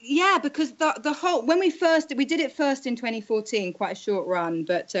yeah, because the whole, when we did it first in 2014, quite a short run,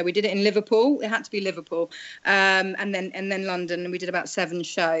 but we did it in Liverpool. It had to be Liverpool, and then London, and we did about 7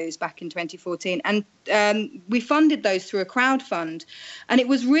 shows back in 2014. And we funded those through a crowdfund, and it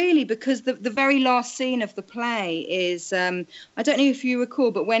was really because the very last scene of the play is, I don't know if you recall,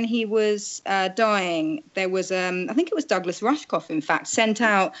 but when he was dying, there was I think it was Douglas Rushkoff, in fact, sent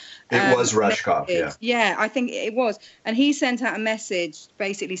out. It was Rushkoff, yeah. Yeah, I think it was, and he sent out a message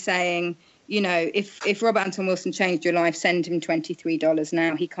basically saying, if Robert Anton Wilson changed your life, send him $23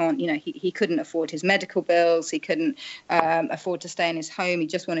 now. He can't, he couldn't afford his medical bills. He couldn't afford to stay in his home. He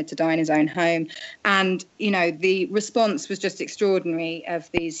just wanted to die in his own home. And, the response was just extraordinary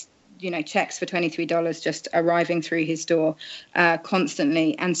of these, checks for $23 just arriving through his door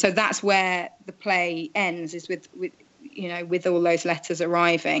constantly. And so that's where the play ends, is with all those letters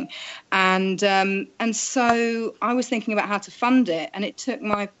arriving. And so I was thinking about how to fund it, and it took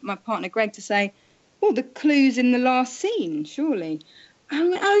my partner Greg to say, well, the clue's in the last scene, surely. I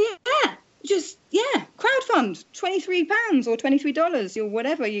went, oh yeah, crowdfund, £23 or $23 or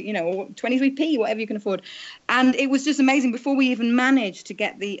whatever, or 23p, whatever you can afford. And it was just amazing. Before we even managed to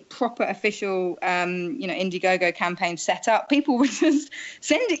get the proper official, Indiegogo campaign set up, people would just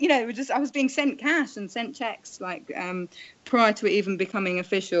send it, I was being sent cash and sent checks, prior to it even becoming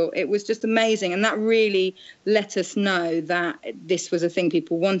official. It was just amazing. And that really let us know that this was a thing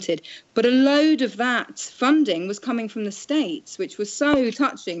people wanted. But a load of that funding was coming from the States, which was so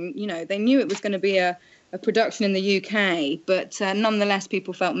touching. They knew it was going to be a production in the UK, but nonetheless,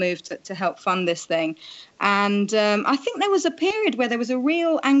 people felt moved to help fund this thing. And I think there was a period where there was a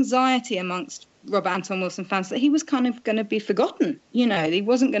real anxiety amongst Robert Anton Wilson fans that he was kind of going to be forgotten, he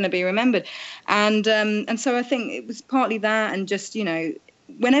wasn't going to be remembered. And so I think it was partly that, and just,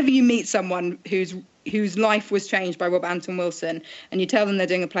 whenever you meet someone whose life was changed by Robert Anton Wilson and you tell them they're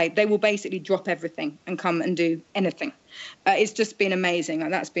doing a play, they will basically drop everything and come and do anything. It's just been amazing.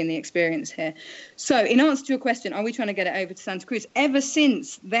 That's been the experience here. So in answer to your question, are we trying to get it over to Santa Cruz? Ever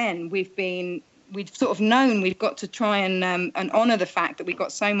since then, we've sort of known we've got to try and honour the fact that we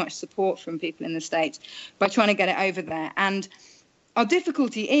got so much support from people in the States by trying to get it over there. And our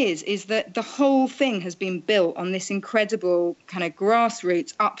difficulty is that the whole thing has been built on this incredible kind of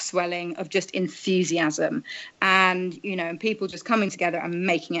grassroots upswelling of just enthusiasm and, and people just coming together and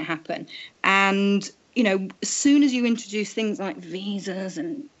making it happen. And, as soon as you introduce things like visas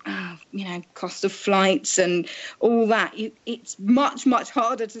and, cost of flights and all that, it's much, much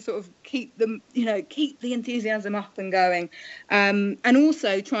harder to sort of keep the enthusiasm up and going. And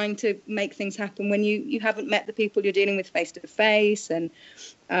also trying to make things happen when you haven't met the people you're dealing with face to face and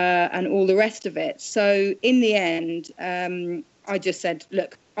all the rest of it. So in the end, I just said,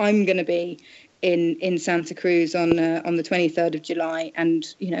 look, I'm going to be in Santa Cruz on the 23rd of July,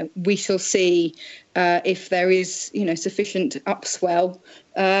 and we shall see if there is sufficient upswell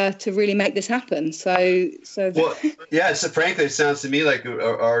to really make this happen. So frankly, it sounds to me like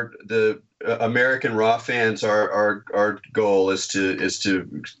the American Raw fans, our goal is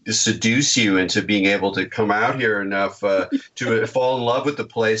to seduce you into being able to come out here enough to fall in love with the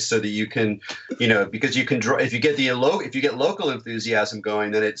place, so that you can, because you can draw. If you get local enthusiasm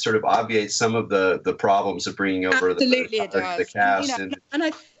going, then it sort of obviates some of the problems of bringing over the cast. And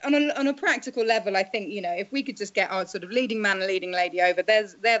on a practical level, I think if we could just get our sort of leading man and leading lady over, they're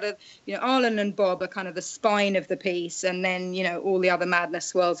the Arlen and Bob are kind of the spine of the piece, and then all the other madness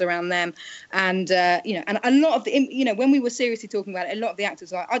swirls around them. And and a lot of the when we were seriously talking about it, a lot of the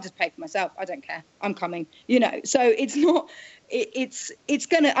actors were like, I just pay for myself, I don't care, I'm coming. So it's not. It's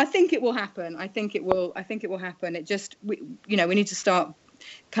gonna. I think it will happen. I think it will happen. It just we need to start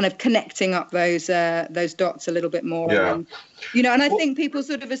kind of connecting up those dots a little bit more. Yeah. And, and I think people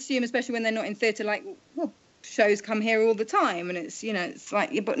sort of assume, especially when they're not in theatre, like, well, shows come here all the time, and it's, you know, it's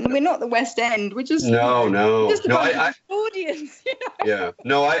like, but we're not the West End. We're just just a bunch of audience. You know? Yeah,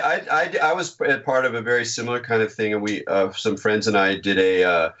 no, I was part of a very similar kind of thing, and we some friends and I did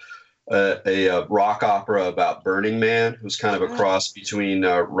a rock opera about Burning Man. It was kind of a cross between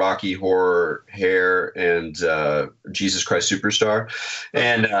Rocky Horror Hair and Jesus Christ Superstar,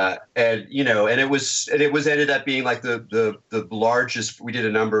 and you know, and it was ended up being like the largest. We did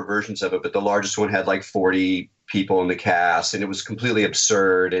a number of versions of it, but the largest one had like 40 people in the cast, and it was completely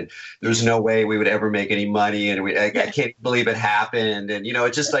absurd, and there was no way we would ever make any money, and I can't believe it happened, and you know,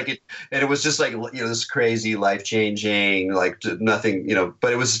 it just like it was just like, you know, this crazy, life-changing, like nothing, you know,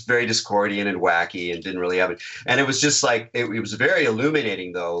 but it was very Discordian and wacky and didn't really have it, and it was just like it was very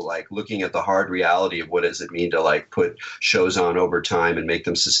illuminating though, like looking at the hard reality of what does it mean to like put shows on over time and make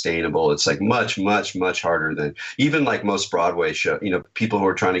them sustainable. It's like much harder than even like most Broadway show, you know, people who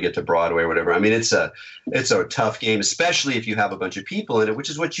are trying to get to Broadway or whatever. I mean, it's a tough game, especially if you have a bunch of people in it, which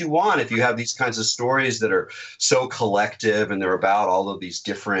is what you want if you have these kinds of stories that are so collective and they're about all of these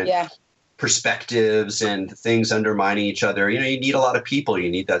different perspectives and things undermining each other. You know, you need a lot of people.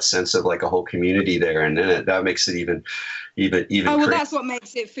 You need that sense of like a whole community there, and then that makes it even. Oh, well, that's what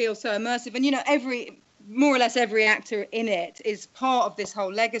makes it feel so immersive. And you know, more or less every actor in it is part of this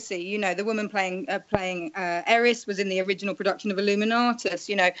whole legacy. You know, the woman playing Eris was in the original production of Illuminatus.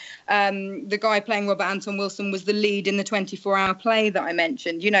 You know, the guy playing Robert Anton Wilson was the lead in the 24-hour play that I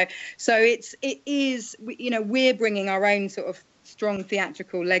mentioned. You know, so it is, you know, we're bringing our own sort of strong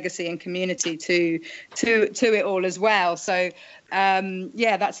theatrical legacy and community to it all as well. So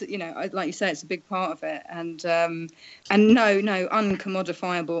that's, you know, like you say, it's a big part of it. And no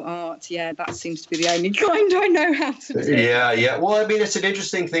uncommodifiable art. Yeah, that seems to be the only kind I know how to do. Yeah. Well, I mean, it's an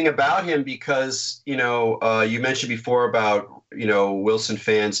interesting thing about him because, you know, you mentioned before about, you know, Wilson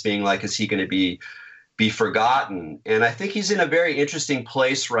fans being like, is he going to be forgotten? And I think he's in a very interesting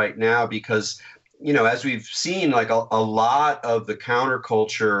place right now because, you know, as we've seen, like a lot of the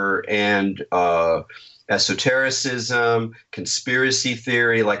counterculture and esotericism, conspiracy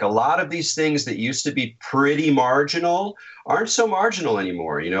theory, like a lot of these things that used to be pretty marginal aren't so marginal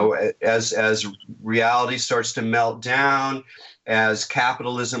anymore. You know, as reality starts to melt down, as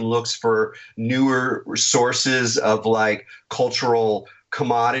capitalism looks for newer sources of like cultural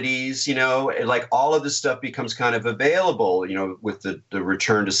commodities, you know, like all of this stuff becomes kind of available, you know, with the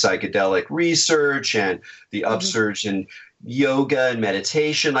return to psychedelic research and the upsurge in yoga and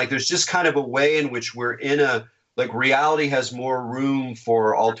meditation. Like there's just kind of a way in which we're in a, like reality has more room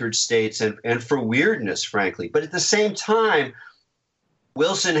for altered states and for weirdness, frankly. But at the same time,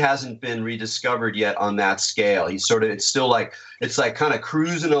 Wilson hasn't been rediscovered yet on that scale. He's sort of, it's like kind of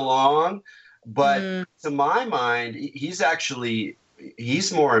cruising along. But to my mind, he's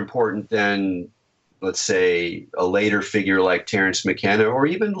more important than, let's say, a later figure like Terence McKenna or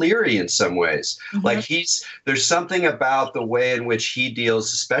even Leary in some ways. Mm-hmm. Like there's something about the way in which he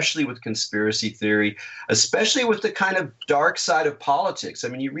deals, especially with conspiracy theory, especially with the kind of dark side of politics. I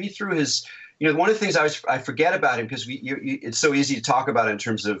mean, you read through his, you know, one of the things I forget about him because it's so easy to talk about it in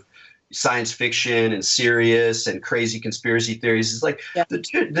terms of science fiction and serious and crazy conspiracy theories. It's like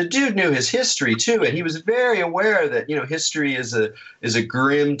the dude knew his history too, and he was very aware that, you know, history is a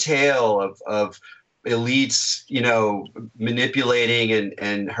grim tale of elites, you know, manipulating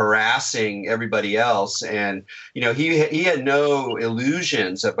and harassing everybody else. And, you know, he had no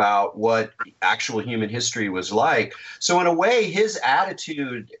illusions about what actual human history was like. So in a way, his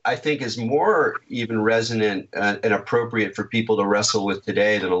attitude, I think, is more even resonant and appropriate for people to wrestle with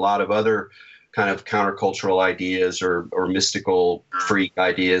today than a lot of other kind of countercultural ideas or mystical freak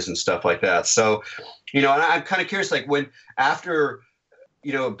ideas and stuff like that. So, you know, and I'm kind of curious, like when after,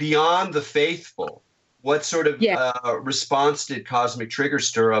 you know, Beyond the Faithful, what sort of response did Cosmic Trigger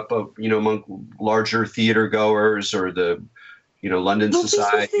stir up, you know, among larger theater goers or the, you know, London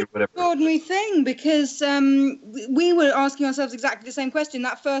Society or whatever? Extraordinary thing, because we were asking ourselves exactly the same question.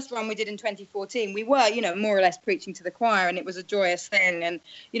 That first run we did in 2014, we were, you know, more or less preaching to the choir, and it was a joyous thing, and,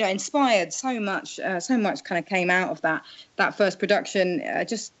 you know, inspired so much kind of came out of that first production.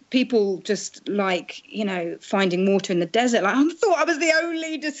 Just people just like, you know, finding water in the desert. Like, I thought I was the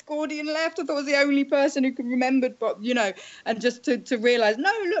only Discordian left. I thought I was the only person who could remember, but, you know, and just to realize,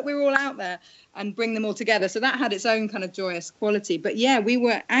 no, look, we're all out there, and bring them all together. So that had its own kind of joyous quality. But yeah, we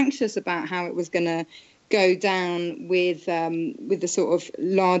were anxious about how it was going to go down with the sort of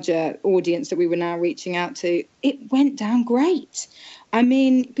larger audience that we were now reaching out to. It went down great. I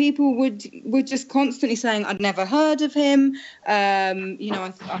mean, people were just constantly saying, I'd never heard of him, you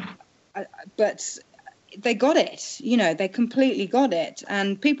know, but they got it, they completely got it.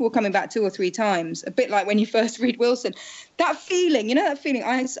 And people were coming back 2 or 3 times, a bit like when you first read Wilson. That feeling,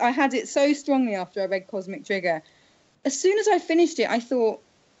 I had it so strongly after I read Cosmic Trigger. As soon as I finished it, I thought,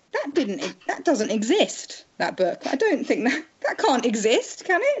 that doesn't exist, that book. I don't think that can't exist,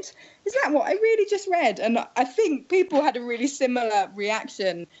 can it? Is that what I really just read? And I think people had a really similar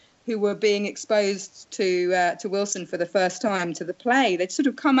reaction who were being exposed to Wilson for the first time, to the play. They'd sort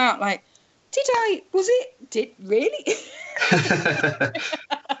of come out like, really?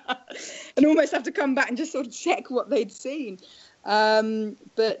 And almost have to come back and just sort of check what they'd seen.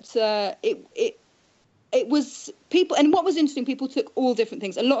 It was people, and what was interesting, people took all different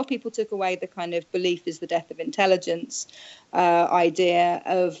things. A lot of people took away the kind of belief is the death of intelligence idea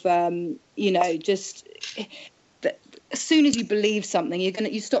of, just as soon as you believe something,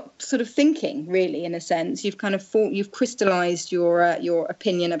 you stop sort of thinking, really, in a sense. You've kind of you've crystallized your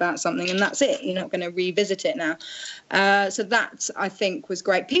opinion about something, and that's it. You're not going to revisit it now. So that, I think, was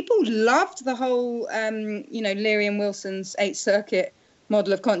great. People loved the whole, Leary and Wilson's 8th Circuit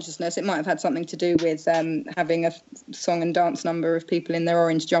model of consciousness. It might have had something to do with having a song and dance number of people in their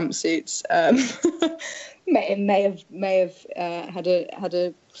orange jumpsuits. May have had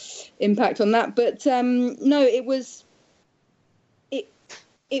a impact on that. But no,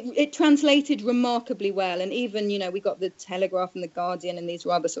 it translated remarkably well. And even, we got the Telegraph and the Guardian and these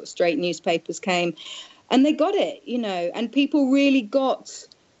rather sort of straight newspapers came, and they got it, and people really got.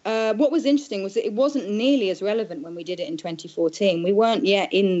 What was interesting was that it wasn't nearly as relevant when we did it in 2014. We weren't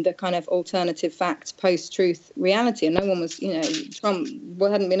yet in the kind of alternative fact, post-truth reality. And no one was, Trump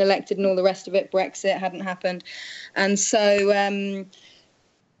hadn't been elected and all the rest of it. Brexit hadn't happened. And so,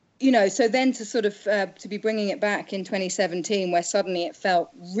 so then to sort of to be bringing it back in 2017, where suddenly it felt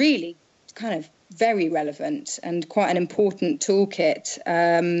really kind of very relevant and quite an important toolkit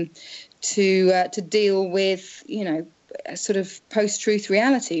to deal with, a sort of post-truth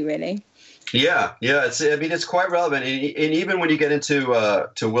reality, really. Yeah. It's quite relevant, and even when you get into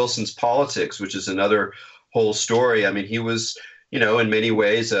to Wilson's politics, which is another whole story. I mean, he was, in many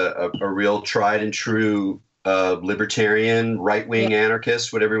ways, a real tried and true libertarian, right-wing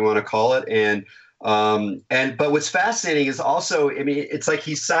anarchist, whatever you want to call it, but what's fascinating is also, it's like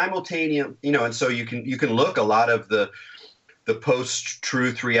he's simultaneous, and so you can look a lot of the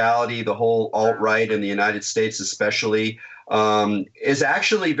post-truth reality, the whole alt-right in the United States especially, is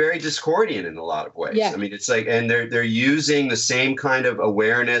actually very Discordian in a lot of ways. Yeah. It's like, and they're using the same kind of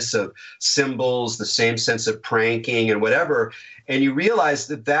awareness of symbols, the same sense of pranking and whatever. And you realize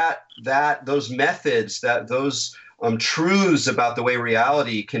that those methods, that those truths about the way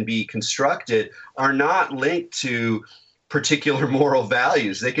reality can be constructed are not linked to particular moral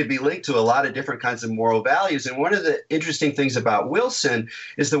values. They could be linked to a lot of different kinds of moral values. And one of the interesting things about Wilson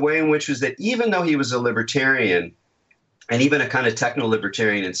is the way in which was that even though he was a libertarian, and even a kind of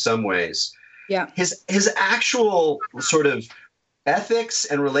techno-libertarian in some ways, his actual sort of ethics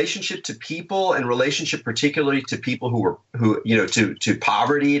and relationship to people, and relationship particularly to people to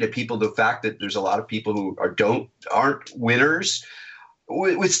poverty, to people, the fact that there's a lot of people who aren't winners,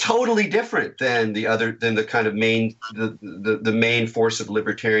 was totally different than the kind of the main force of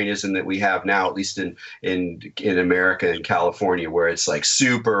libertarianism that we have now, at least in America and California, where it's like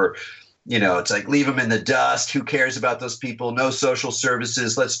super, it's like, leave them in the dust. Who cares about those people? No social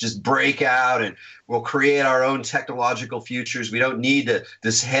services. Let's just break out and we'll create our own technological futures. We don't need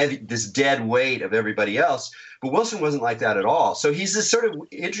this dead weight of everybody else. But Wilson wasn't like that at all. So he's this sort of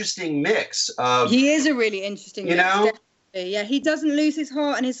interesting mix of. He is a really interesting mix. Yeah, he doesn't lose his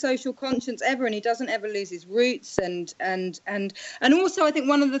heart and his social conscience ever, and he doesn't ever lose his roots. And also, I think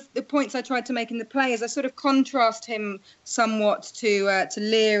one of the points I tried to make in the play is I sort of contrast him somewhat to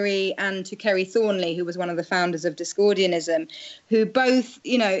Leary and to Kerry Thornley, who was one of the founders of Discordianism, who both,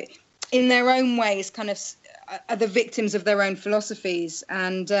 in their own ways, kind of are the victims of their own philosophies.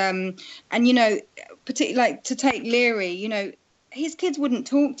 And particularly, like, to take Leary, his kids wouldn't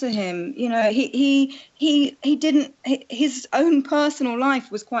talk to him. He didn't. His own personal life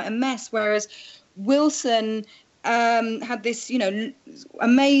was quite a mess. Whereas Wilson had this,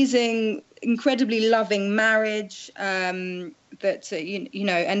 amazing, incredibly loving marriage. And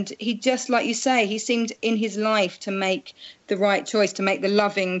he just, like you say, he seemed in his life to make the right choice, to make the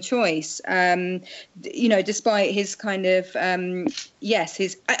loving choice. Despite his kind of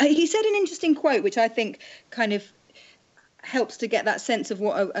he said an interesting quote, which I think kind of helps to get that sense of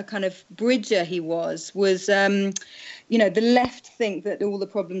what a kind of bridger he was the left think that all the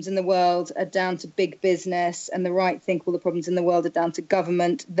problems in the world are down to big business, and the right think all the problems in the world are down to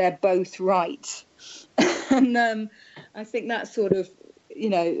government. They're both right. And I think that sort of,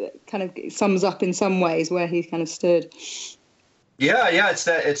 kind of sums up in some ways where he kind of stood. Yeah, it's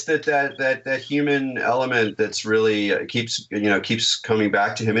that human element that's really keeps coming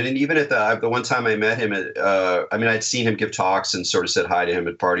back to him. And even at the one time I met him, I'd seen him give talks and sort of said hi to him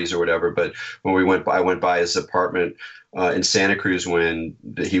at parties or whatever. But when I went by his apartment in Santa Cruz when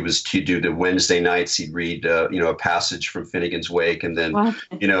he'd do the Wednesday nights, he'd read a passage from Finnegan's Wake, and then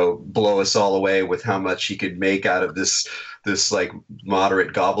blow us all away with how much he could make out of this like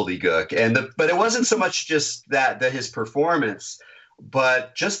moderate gobbledygook. But it wasn't so much just that his performance,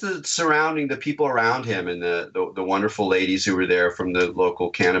 but just the people around him and the wonderful ladies who were there from the local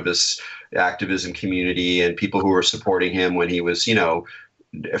cannabis activism community and people who were supporting him when he was,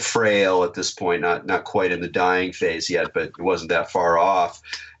 frail at this point, not quite in the dying phase yet, but it wasn't that far off.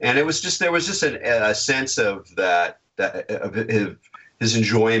 And there was just a sense of his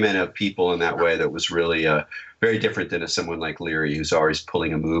enjoyment of people in that way that was really very different than someone like Leary, who's always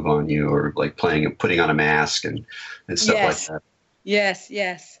pulling a move on you or like putting on a mask and stuff like that. Yes.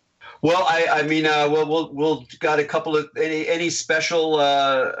 Well, we'll got a couple of any special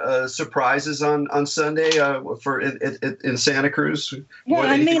surprises on Sunday in Santa Cruz. Well,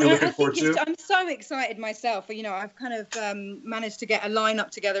 I'm so excited myself. I've kind of managed to get a lineup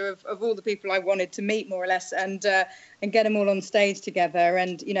together of all the people I wanted to meet, more or less, and get them all on stage together.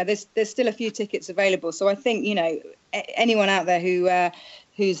 And there's still a few tickets available. So I think anyone out there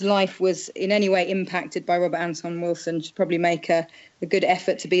whose life was in any way impacted by Robert Anton Wilson should probably make a good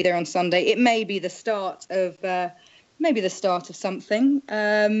effort to be there on Sunday. It may be the start of something,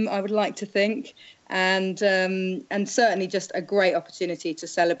 I would like to think, and certainly just a great opportunity to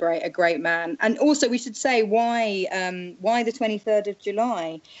celebrate a great man. And also we should say why the 23rd of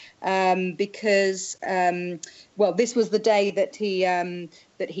July, because this was the day that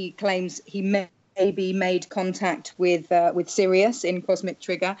he claims he maybe made contact with Sirius in Cosmic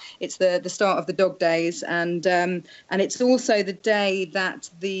Trigger. It's the start of the Dog Days, and it's also the day that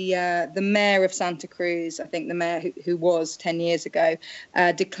the mayor of Santa Cruz, I think the mayor who was 10 years ago,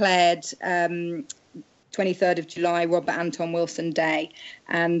 declared 23rd of July Robert Anton Wilson Day,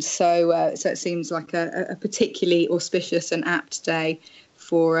 and so it seems like a particularly auspicious and apt day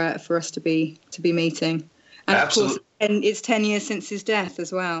for us to be meeting. And Absolutely. Of course, and it's 10 years since his death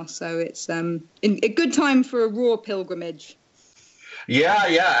as well. So it's a good time for a raw pilgrimage.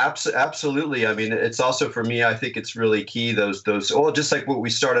 Yeah, absolutely. I mean, it's also for me, I think it's really key, those just like what we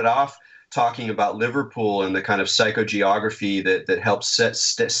started off talking about Liverpool and the kind of psychogeography that helps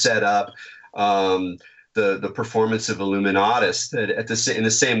set up the performance of Illuminatus. That in the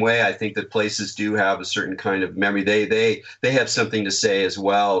same way, I think that places do have a certain kind of memory. They have something to say as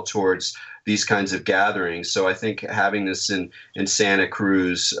well towards these kinds of gatherings. So I think having this in Santa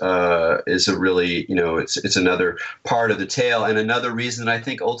Cruz is a really, it's another part of the tale, and another reason I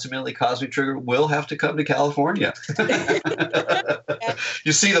think ultimately Cosmic Trigger will have to come to California.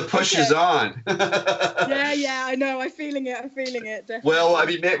 You see, the push is on. Yeah, I know. I'm feeling it. Definitely. Well, I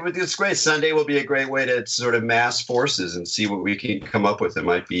mean, it's great. Sunday will be a great way to sort of mass forces and see what we can come up with. It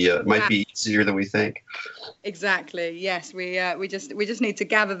might be easier than we think. Exactly. Yes, we just need to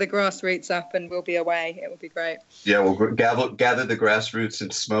gather the grassroots up, and we'll be away. It will be great. Yeah, we'll gather the grassroots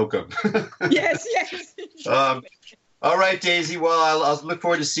and smoke them. Yes. All right, Daisy. Well, I'll look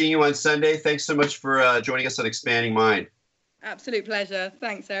forward to seeing you on Sunday. Thanks so much for joining us on Expanding Mind. Absolute pleasure.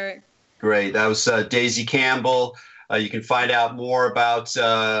 Thanks, Eric. Great. That was Daisy Campbell. You can find out more about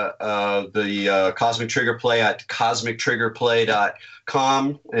the Cosmic Trigger play at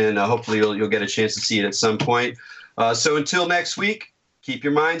cosmictriggerplay.com, and hopefully you'll get a chance to see it at some point. So until next week, keep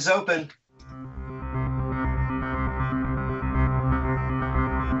your minds open.